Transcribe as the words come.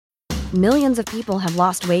Millions of people have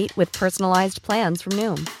lost weight with personalized plans from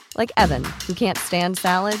Noom. Like Evan, who can't stand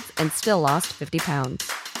salads and still lost 50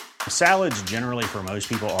 pounds. Salads generally for most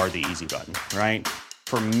people are the easy button, right?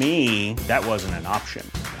 For me, that wasn't an option.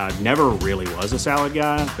 I never really was a salad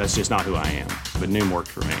guy. That's just not who I am. But Noom worked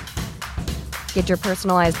for me. Get your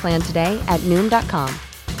personalized plan today at Noom.com.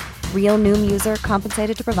 Real Noom user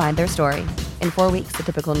compensated to provide their story. In 4 weeks, the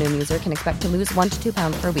typical Noom user can expect to lose 1 to 2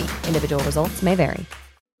 pounds per week. Individual results may vary.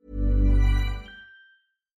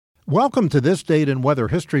 Welcome to This Date in Weather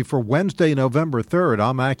History for Wednesday, November 3rd.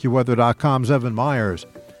 I'm AccuWeather.com's Evan Myers.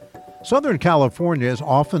 Southern California is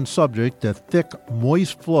often subject to thick,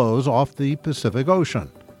 moist flows off the Pacific Ocean.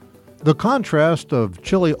 The contrast of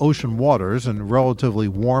chilly ocean waters and relatively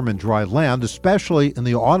warm and dry land, especially in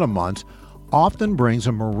the autumn months, often brings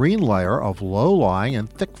a marine layer of low-lying and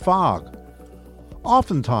thick fog.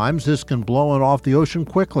 Oftentimes, this can blow it off the ocean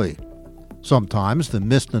quickly. Sometimes the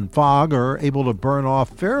mist and fog are able to burn off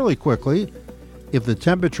fairly quickly if the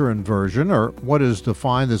temperature inversion, or what is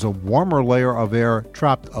defined as a warmer layer of air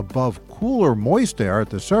trapped above cooler, moist air at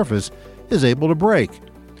the surface, is able to break.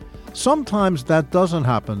 Sometimes that doesn't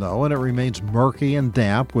happen, though, and it remains murky and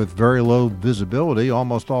damp with very low visibility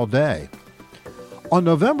almost all day. On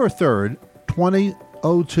November 3rd,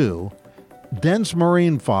 2002, dense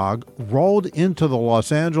marine fog rolled into the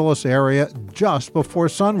Los Angeles area just before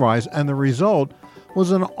sunrise, and the result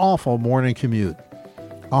was an awful morning commute.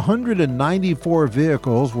 194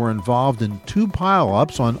 vehicles were involved in 2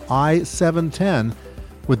 pileups on I-710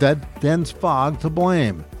 with that dense fog to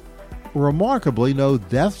blame. Remarkably, no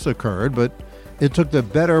deaths occurred, but it took the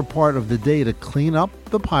better part of the day to clean up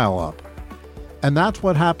the pileup. And that's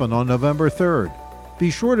what happened on November 3rd. Be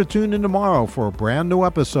sure to tune in tomorrow for a brand new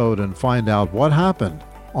episode and find out what happened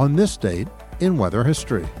on this date in weather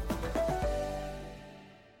history.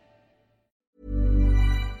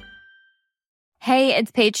 Hey,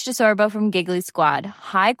 it's Paige DeSorbo from Giggly Squad.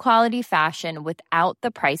 High quality fashion without the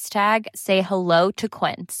price tag. Say hello to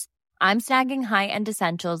Quince. I'm snagging high-end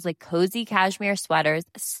essentials like cozy cashmere sweaters,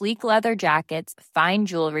 sleek leather jackets, fine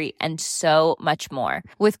jewelry, and so much more.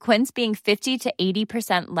 With Quince being 50 to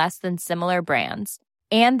 80% less than similar brands.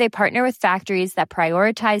 And they partner with factories that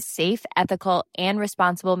prioritize safe, ethical, and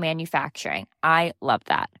responsible manufacturing. I love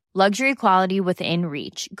that. Luxury quality within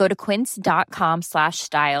reach. Go to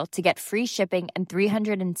quince.com/style to get free shipping and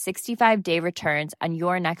 365-day returns on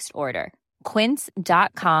your next order.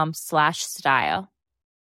 Quince.com/style.